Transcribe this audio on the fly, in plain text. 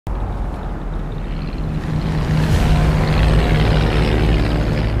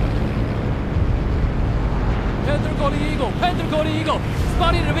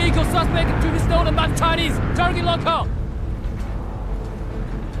spotted a vehicle suspect to be stolen by the Chinese. Target local.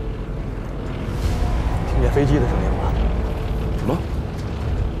 听见飞机的声音了？什么？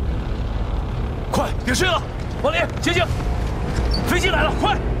快，别睡了！王林，醒醒！飞机来了，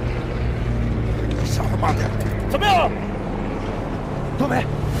快！小子慢点！怎么样？多美，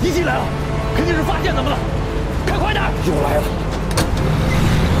一机来了，肯定是发现咱们了，开快点！又来了！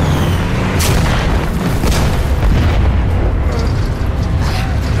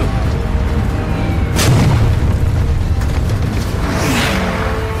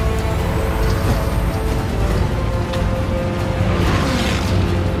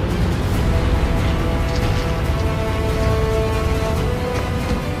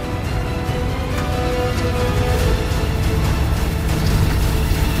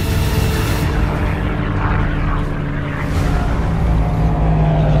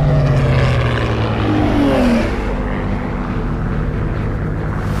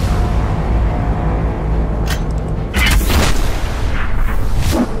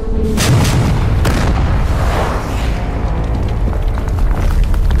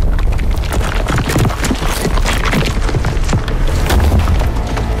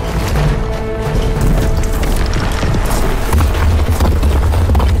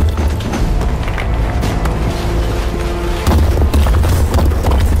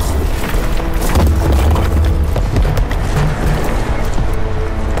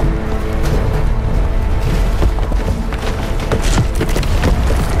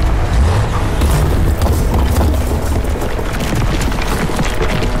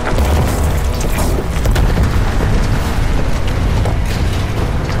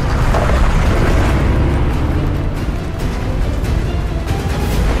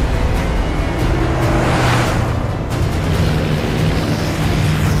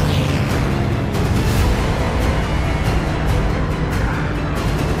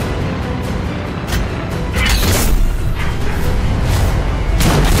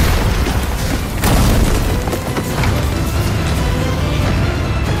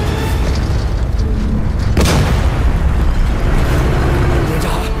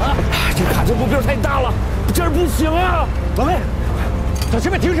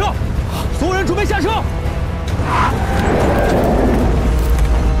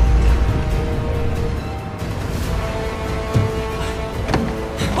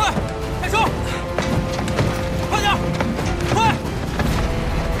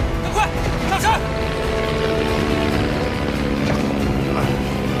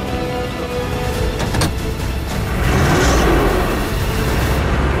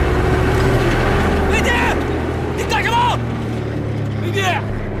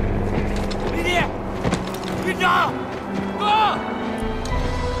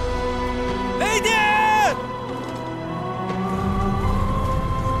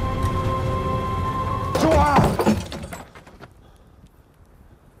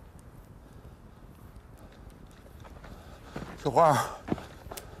 小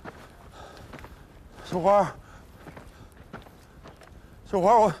花，小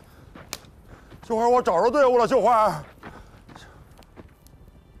花，小花，我找着队伍了，小花，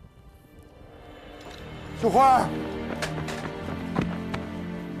小花，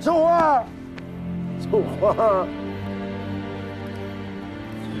小花，小花，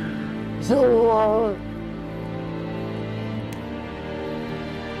小花，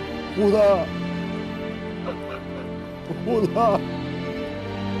虎子。 虎子，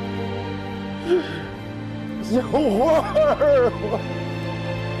小花儿，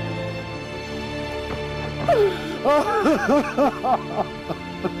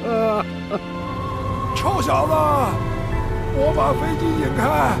臭小子，我把飞机引开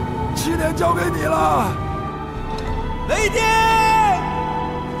，7连交给你了。雷电，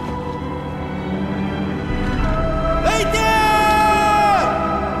雷电。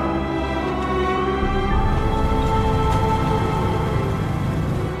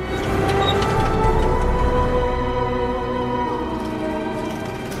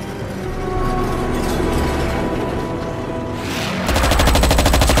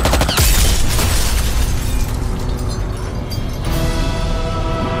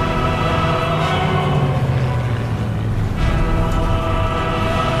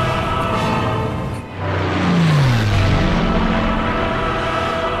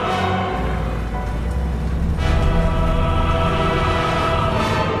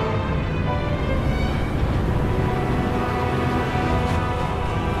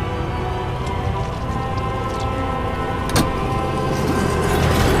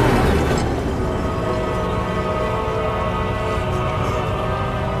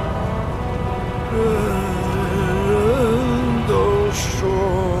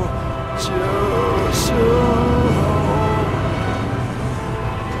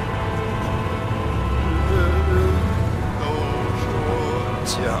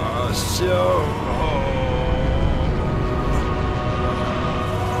相好。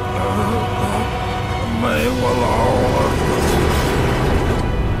没我老儿子。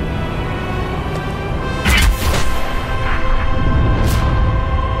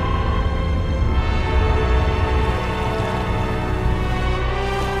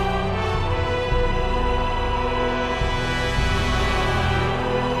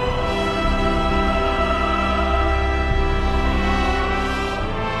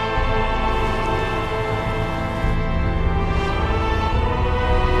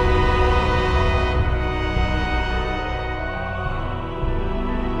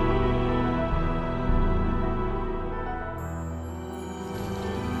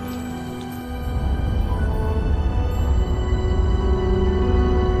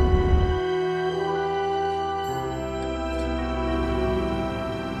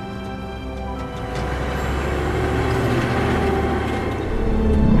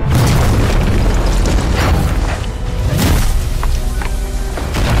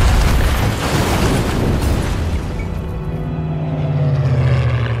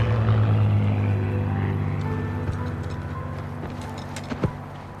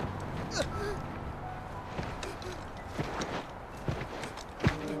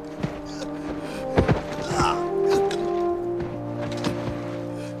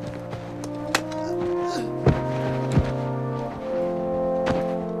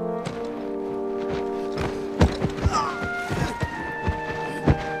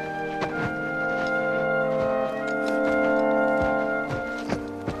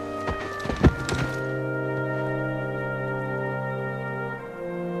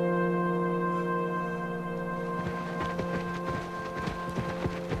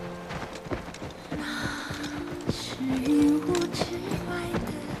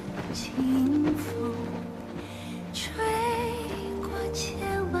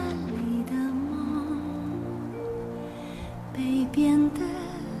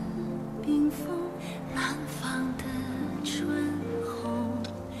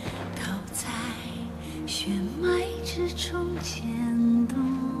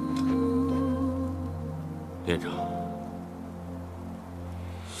 连长，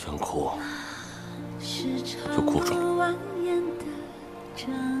想哭就哭出来。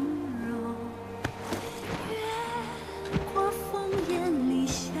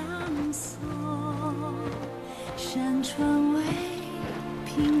山川为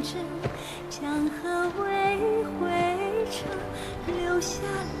凭证，江河为回程，留下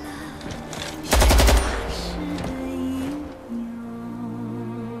了雪花式的英勇。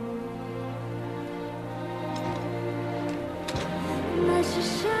那是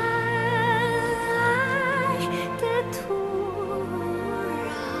深爱的土壤，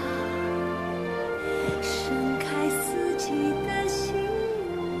盛开四季的希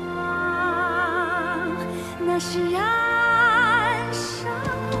望。那是燃烧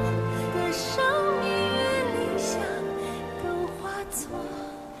的生命与理想，都化作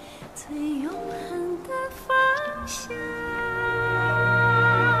最永恒的方向。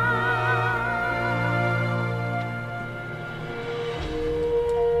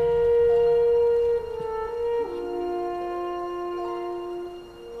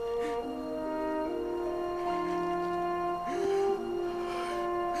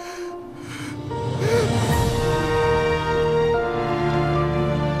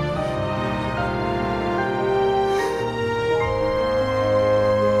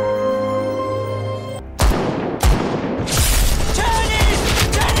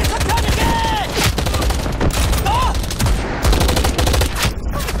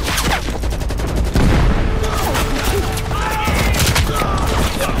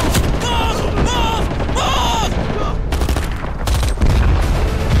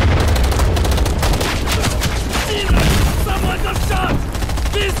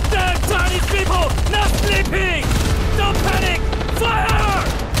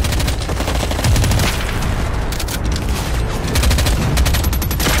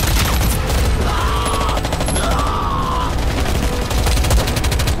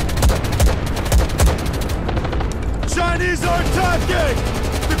Chinese are attacking!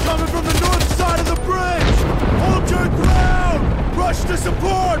 They're coming from the north side of the bridge! Hold your ground! Rush to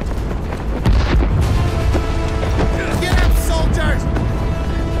support! Get up, soldiers!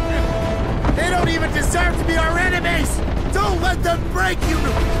 They don't even deserve to be our enemies! Don't let them break you!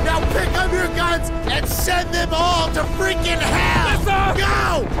 Now pick up your guns and send them all to freaking hell! Yes,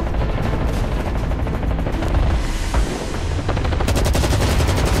 go!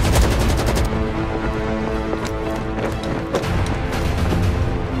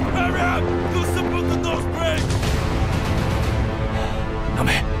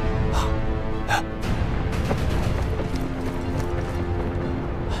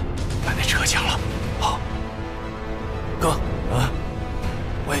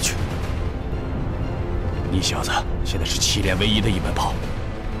 我也去。你小子现在是7连唯一的一门炮，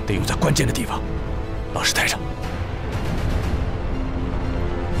得用在关键的地方。老实待着。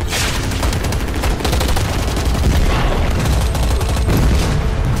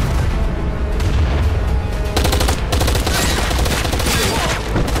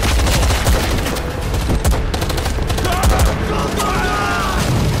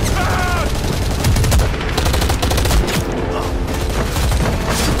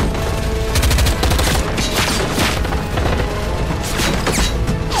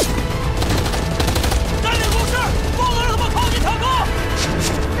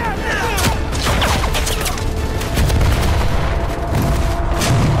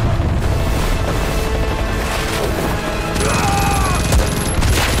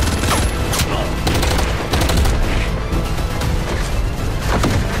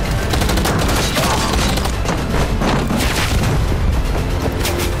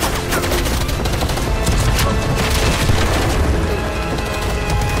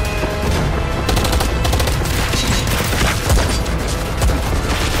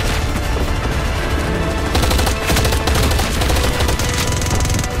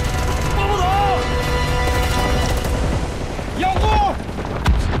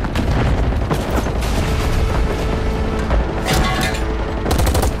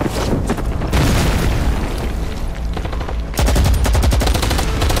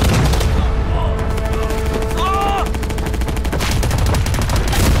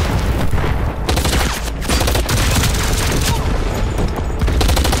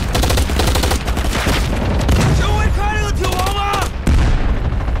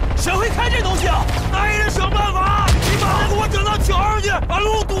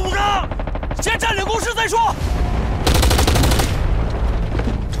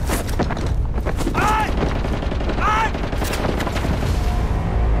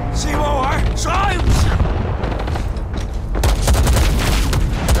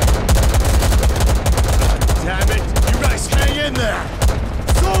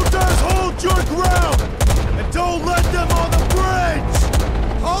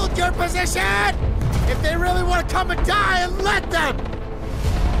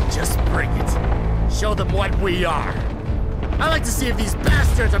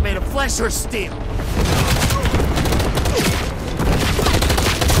 Or steel.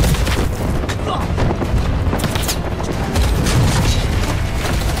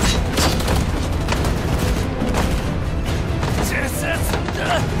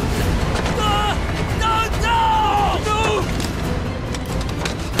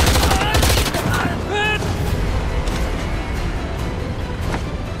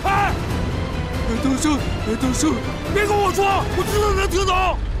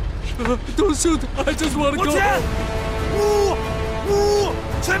 I just want to go.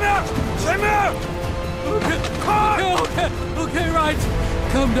 前面！ Okay, right.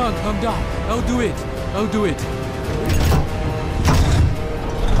 Calm down. I'll do it.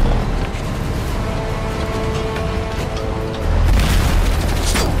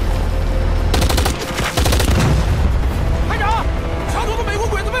 排长，长途的美国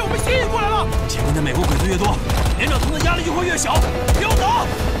鬼子被我们吸引过来了。前面的美国鬼子越多，连长头的压力就会越小。给我走！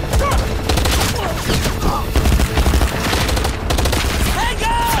是。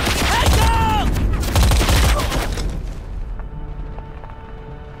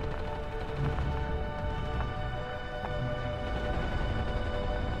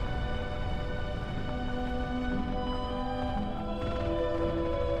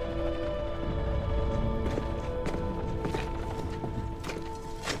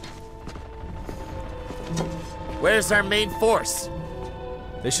 Where's our main force?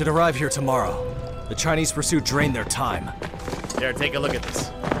 They should arrive here tomorrow. The Chinese pursuit drained their time. Here, take a look at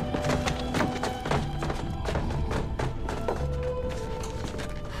this.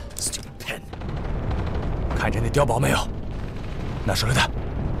 Stupid pen. 看见那碉堡没有？那手榴弹，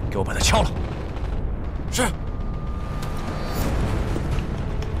给我把它敲了。是。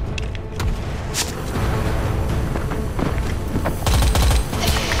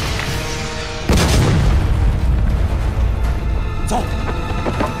 走！哇，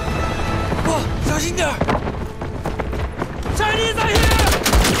小心点！Chinese are here！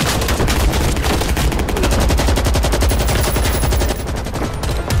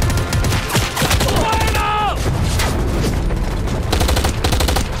 快了！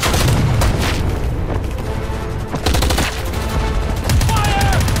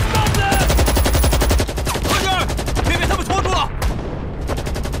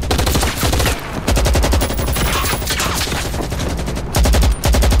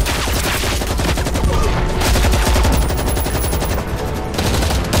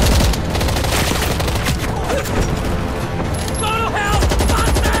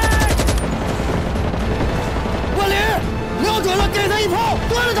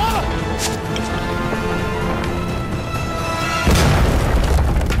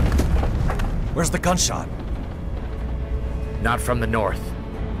 Where's the gunshot? Not from the north,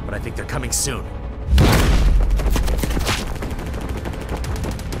 but I think they're coming soon.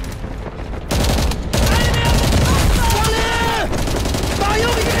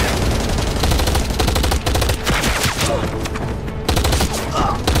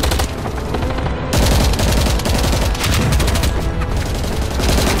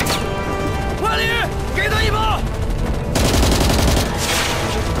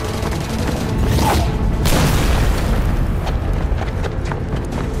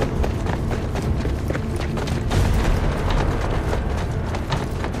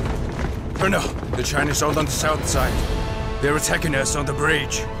 The Chinese are on the south side. They're attacking us on the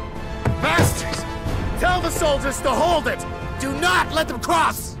bridge. Bastards! Tell the soldiers to hold it! Do not let them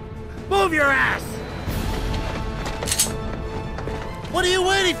cross! Move your ass! What are you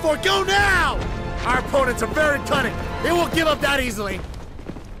waiting for? Go now! Our opponents are very cunning. They won't give up that easily.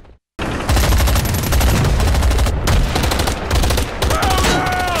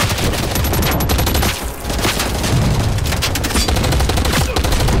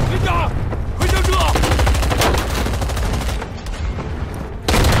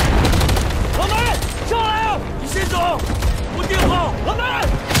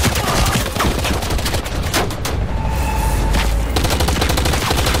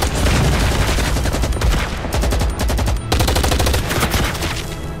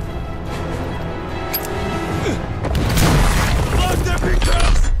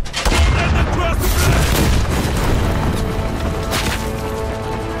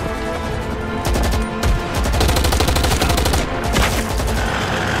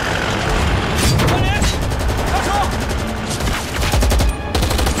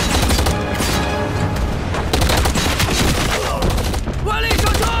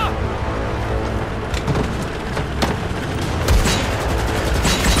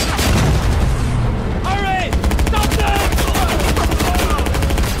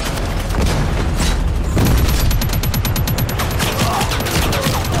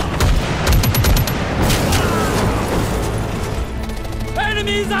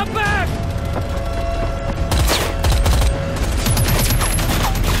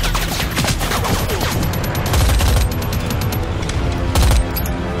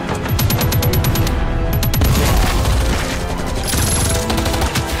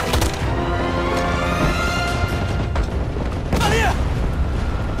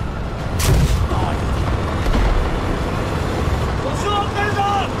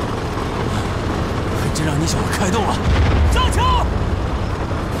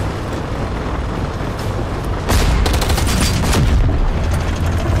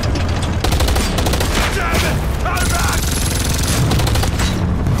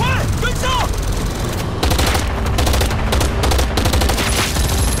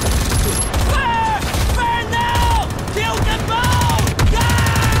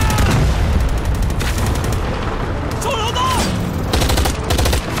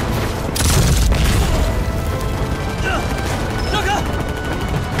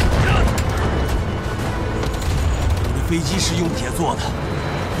飞机是用铁做的，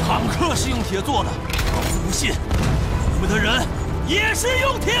坦克是用铁做的，老子不信，你们的人也是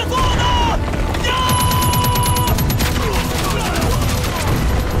用铁做的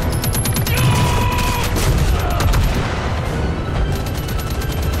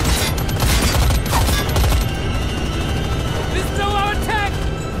！This is our attack!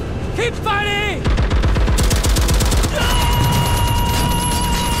 Keep fighting!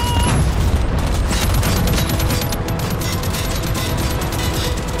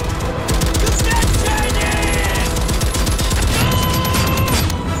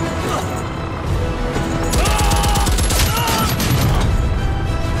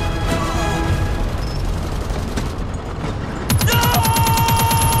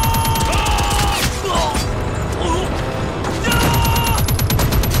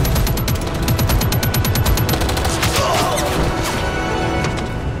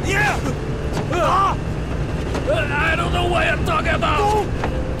 I don't know what you're talking about!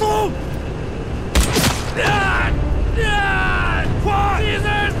 Boom!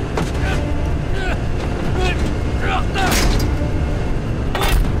 Jesus!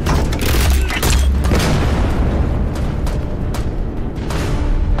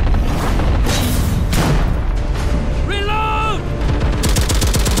 Reload!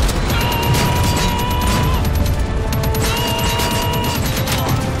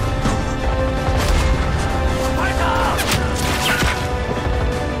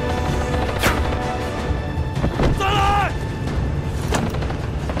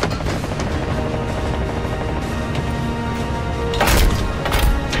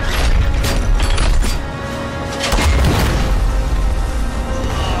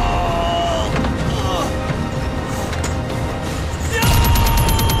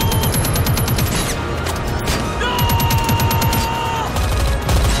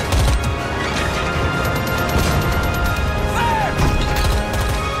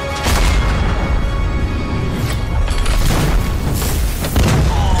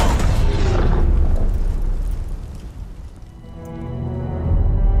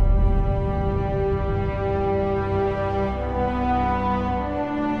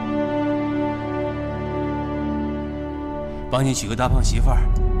 帮你娶个大胖媳妇儿，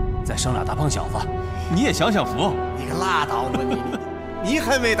再生俩大胖小子，你也享享福。你可拉倒吧你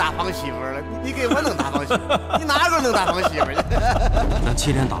还没大胖媳妇儿了，你给我弄大胖媳妇儿，你哪个弄大胖媳妇儿去？咱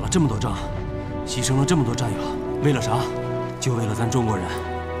七连打了这么多仗，牺牲了这么多战友，为了啥？就为了咱中国人，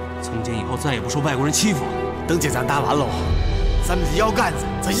从今以后再也不受外国人欺负。等这仗打完喽，咱们这腰杆子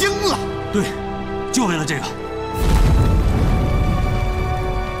咱赢了。对，就为了这个。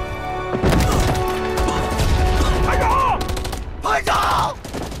排长，排长，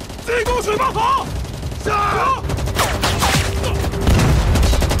进攻水泵房。是。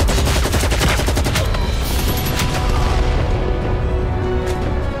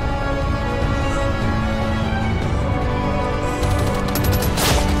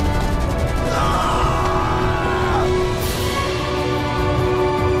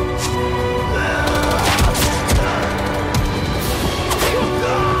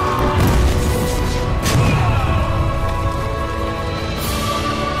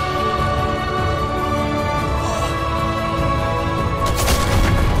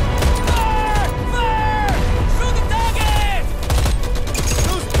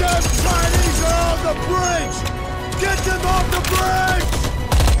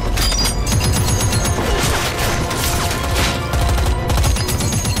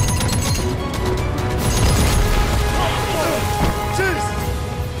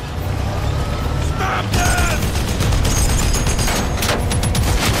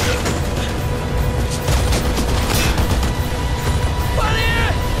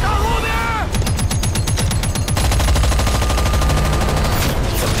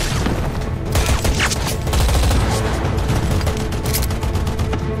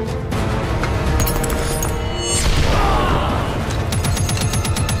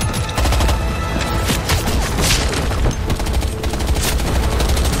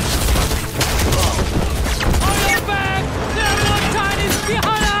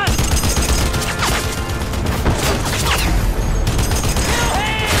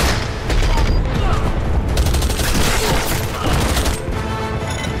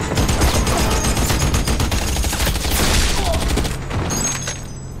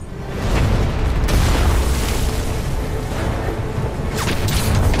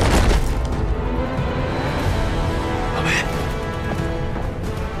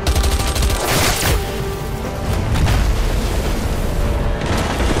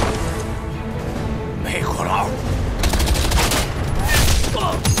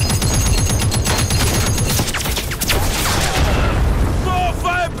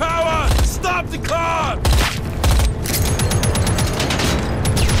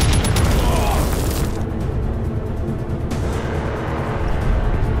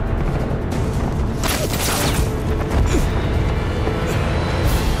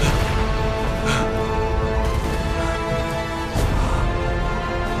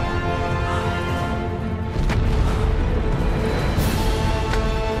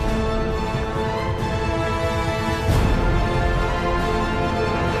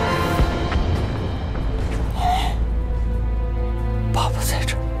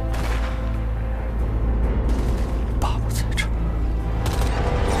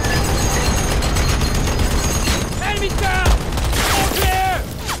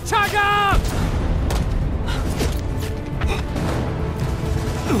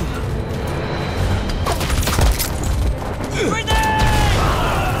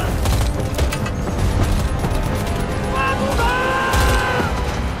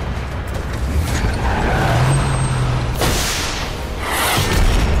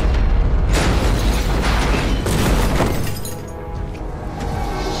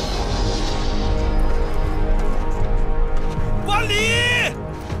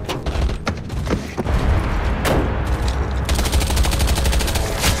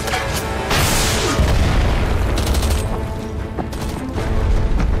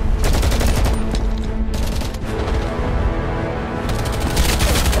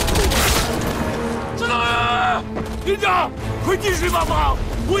营长，快进水马房，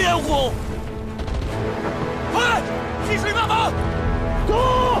不掩护！快进水马房，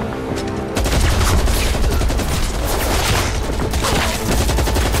走！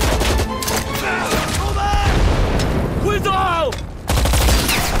后门，快走！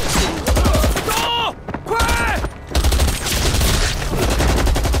走，快！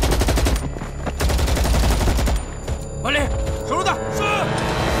万里，手榴弹是。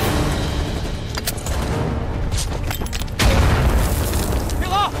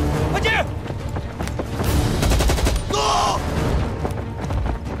 快进！走！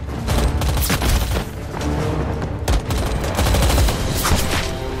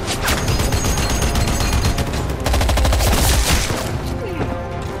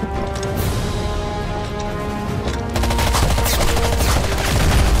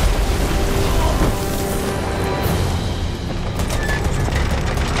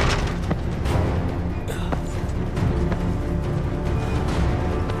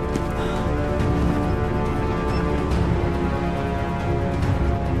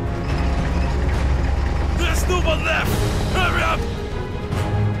 one left! Hurry up!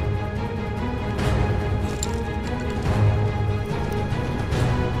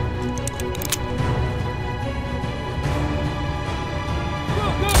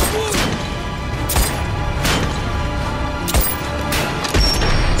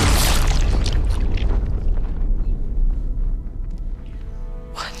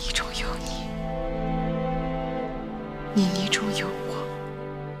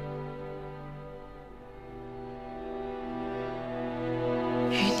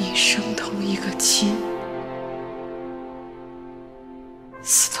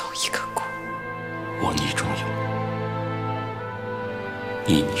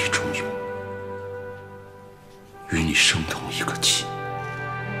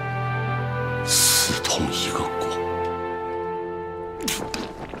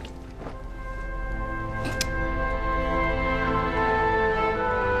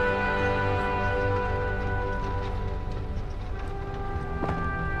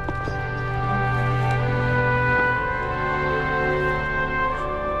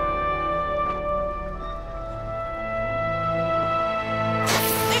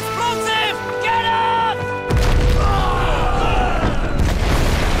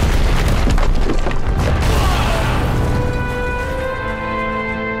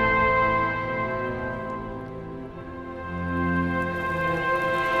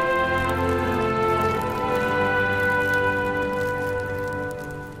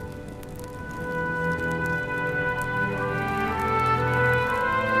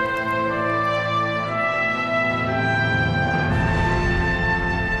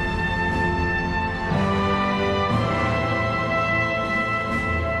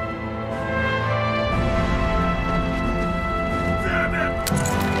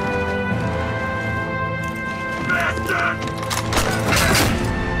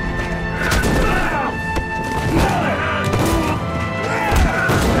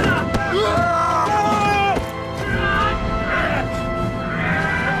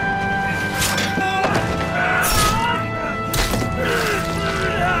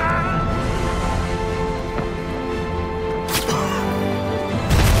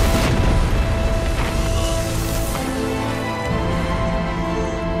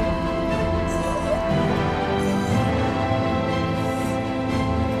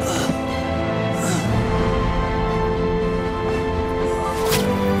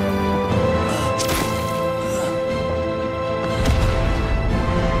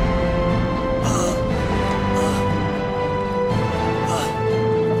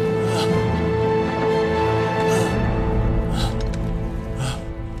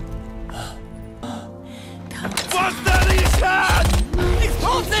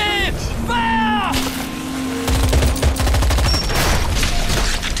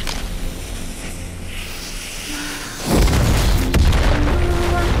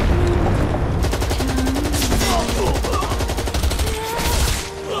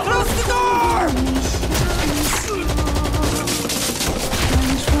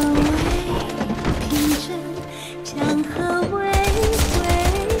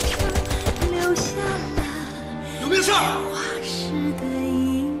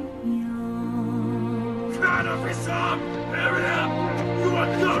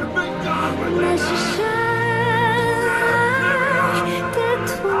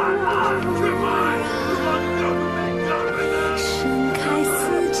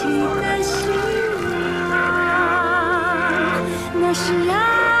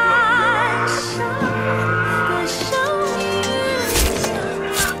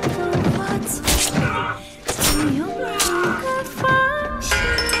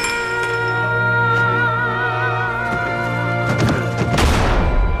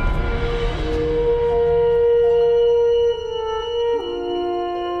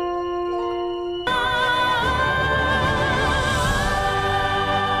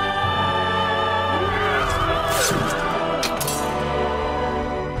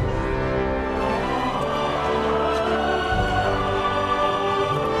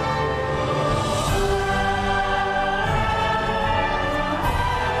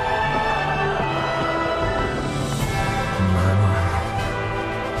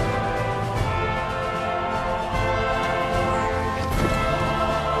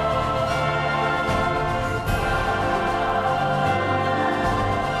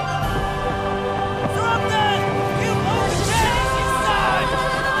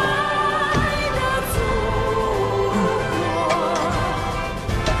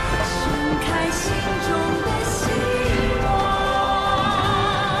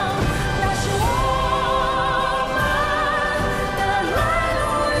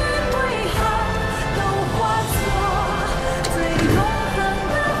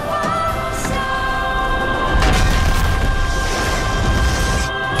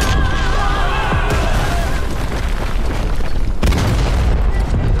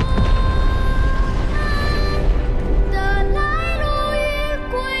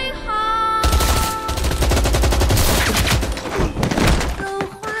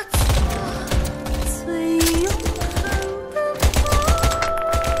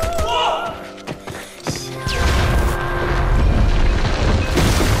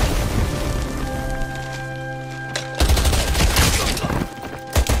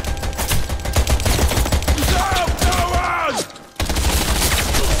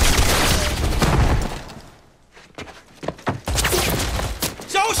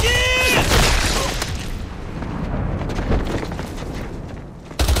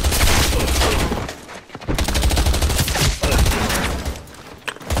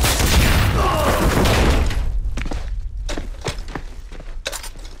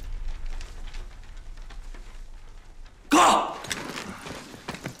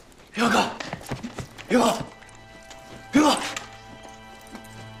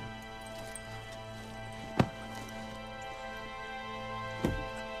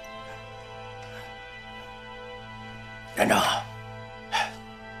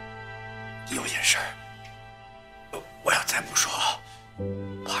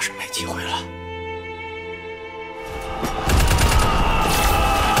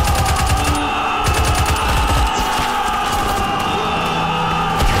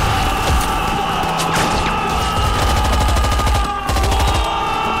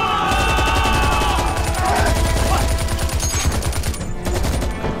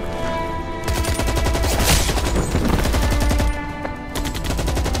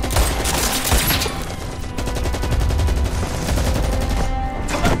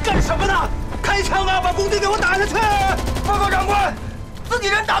 开枪啊！把工地给我打下去！报告长官，自己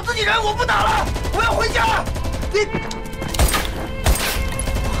人打自己人，我不打了，我要回家。你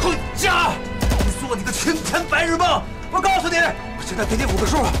回家！你做你个青天白日梦！我告诉你，我现在给你5个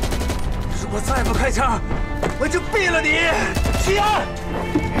数，如果再不开枪，我就毙了你！西安，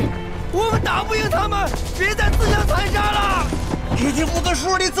我们打不赢他们，别再自相残杀了！给你5个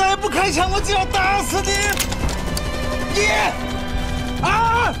数，你再不开枪，我就要打死你！1、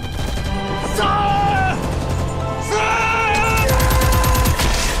2、3、4。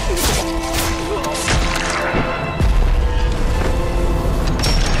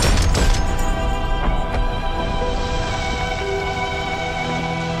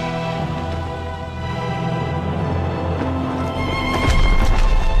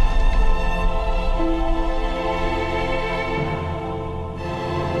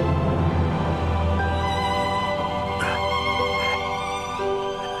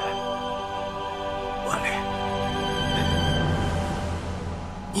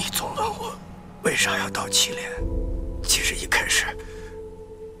为啥要到7连？其实一开始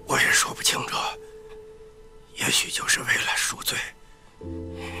我也说不清楚，也许就是为了赎罪。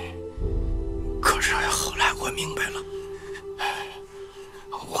可是后来我明白了，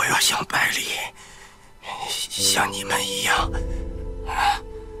我要像百里，像你们一样，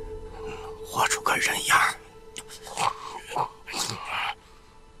活出个人样。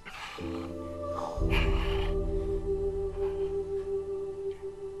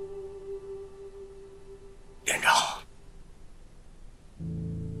连长，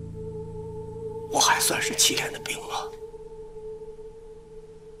我还算是7连的兵吗？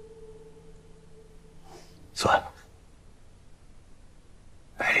算。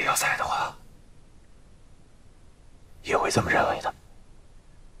百里要在的话，也会这么认为的。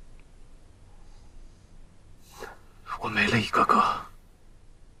我没了一个哥，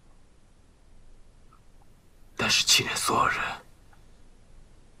但是7连所有人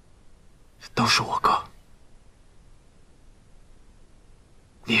都是我哥。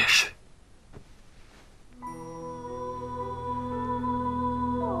你也是。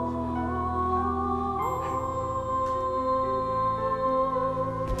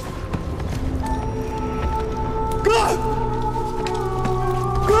哥，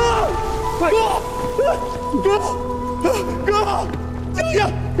醒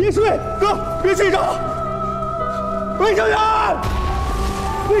醒，别睡，哥，别睡着。卫生员，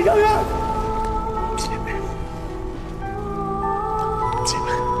卫生员。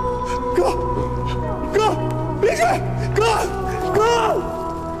哥，别睡！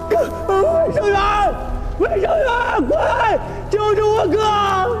卫生员，快救救我哥！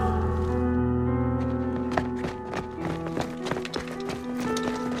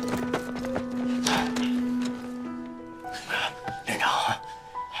连长，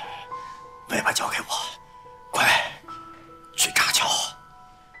尾巴交给我，快去炸桥。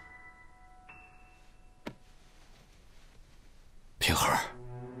平和。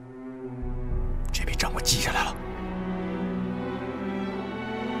这笔账我记下来了，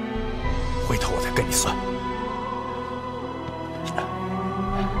回头我再跟你算。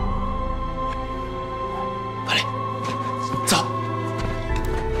巴里，走。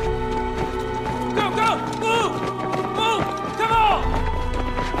Go! Move! Come on!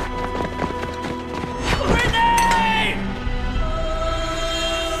 Grenade!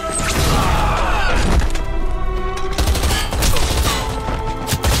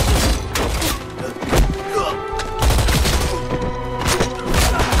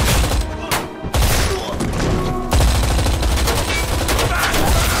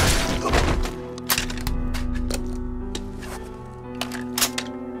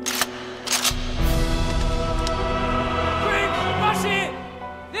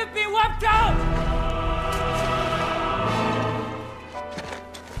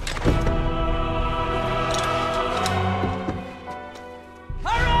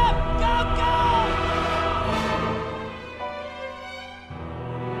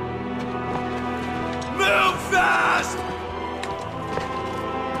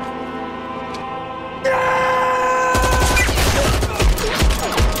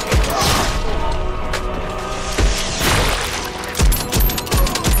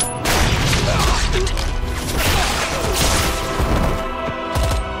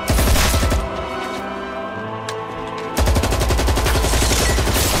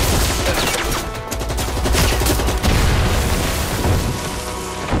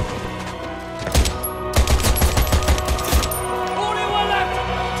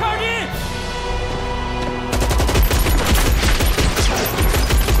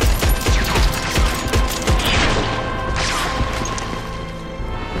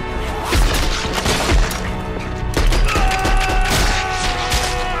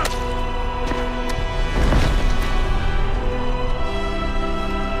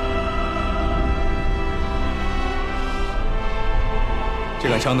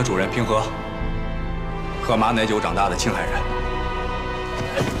 枪的主人平和，喝马奶酒长大的青海人。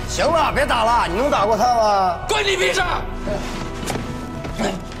行了，别打了，你能打过他吗？关你屁事！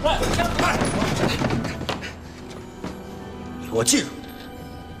你给我记住，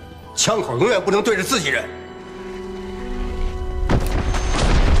枪口永远不能对着自己人。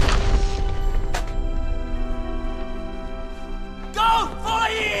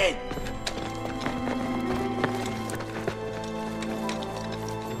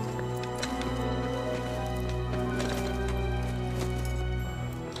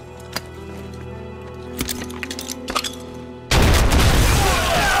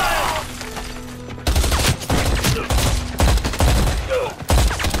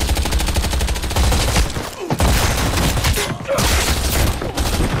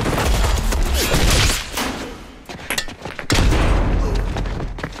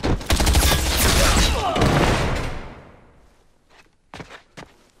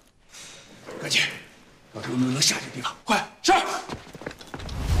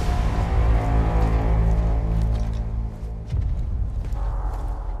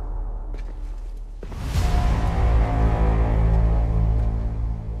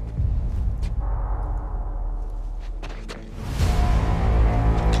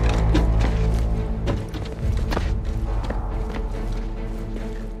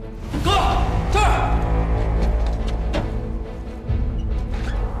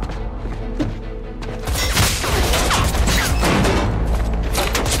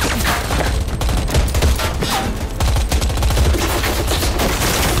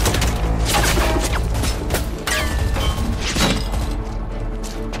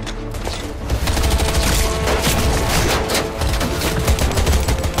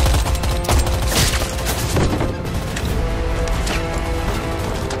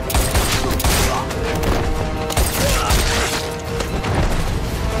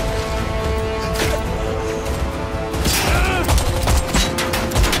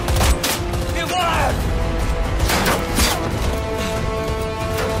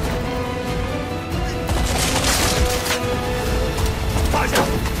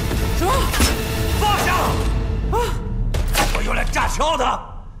 敲他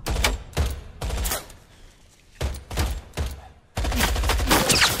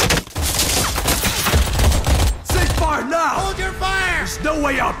！Cease fire now! Hold your fire! There's no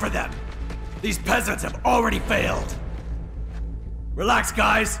way out for them. These peasants have already failed. Relax,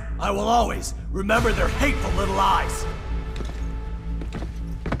 guys. I will always remember their hateful little eyes.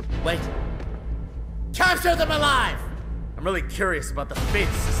 Wait. Capture them alive! I'm really curious about the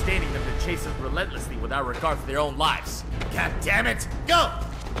fates sustaining them to chase us relentlessly without regard for their own lives. God damn it! Go!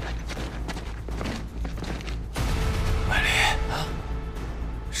 万里，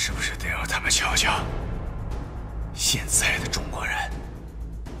是不是得让他们瞧瞧，现在的中国人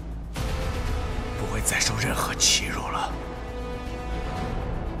不会再受任何欺辱了？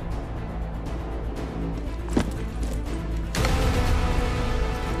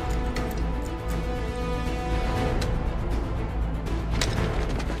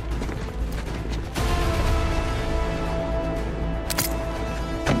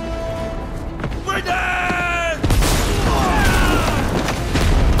 Fight!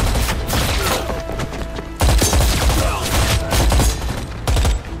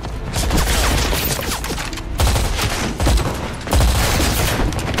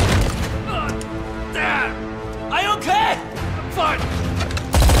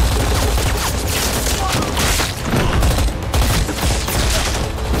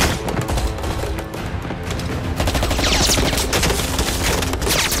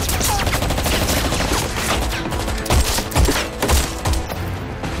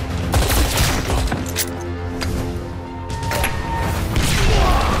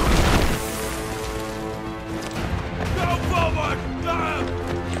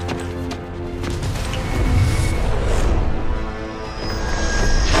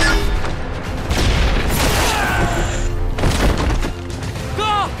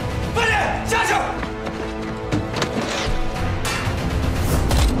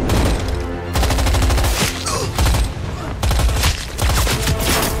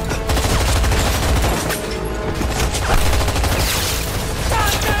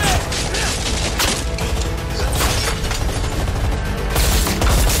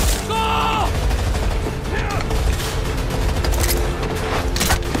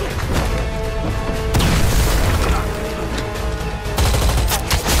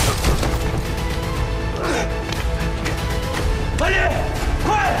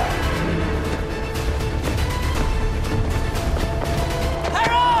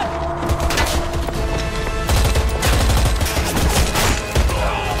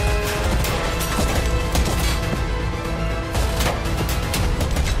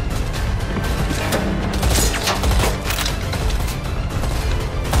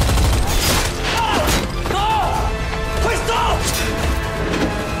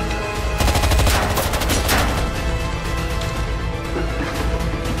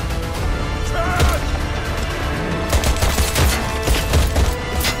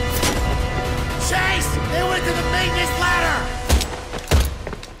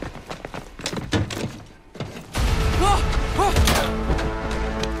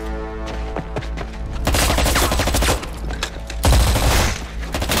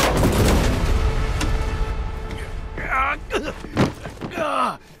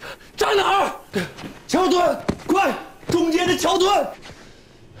 站哪儿？桥墩，快，中间的桥墩。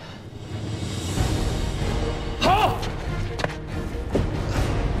好。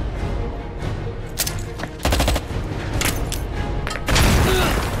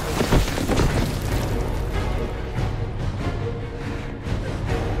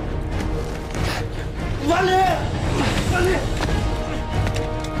万里，万里，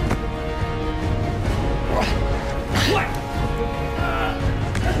快！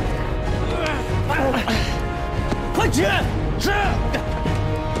快起！是。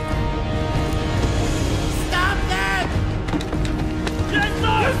Stop that! Yes,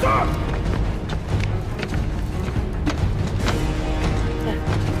 sir! Yes, sir!